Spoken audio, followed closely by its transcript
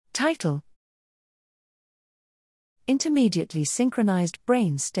Title: Intermediately Synchronized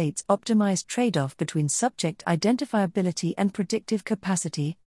Brain States Optimized Trade-off between Subject Identifiability and Predictive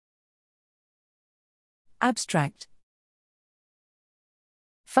Capacity. Abstract: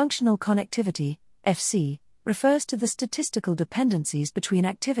 Functional connectivity, FC, refers to the statistical dependencies between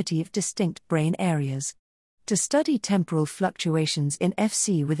activity of distinct brain areas. To study temporal fluctuations in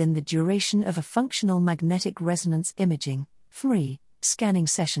FC within the duration of a functional magnetic resonance imaging (fMRI) scanning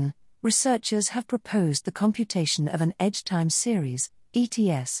session, researchers have proposed the computation of an edge time series,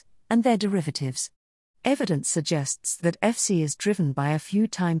 ETS, and their derivatives. Evidence suggests that FC is driven by a few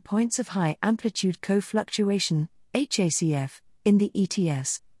time points of high amplitude co-fluctuation, HACF, in the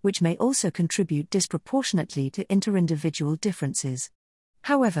ETS, which may also contribute disproportionately to interindividual differences.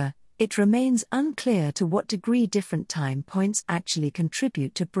 However, it remains unclear to what degree different time points actually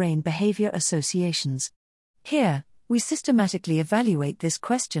contribute to brain behavior associations. Here, we systematically evaluate this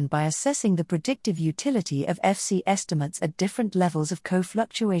question by assessing the predictive utility of FC estimates at different levels of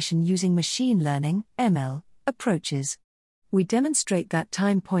co-fluctuation using machine learning (ML) approaches. We demonstrate that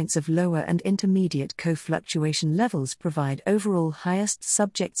time points of lower and intermediate co-fluctuation levels provide overall highest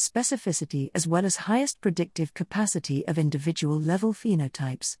subject specificity as well as highest predictive capacity of individual level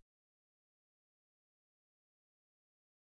phenotypes.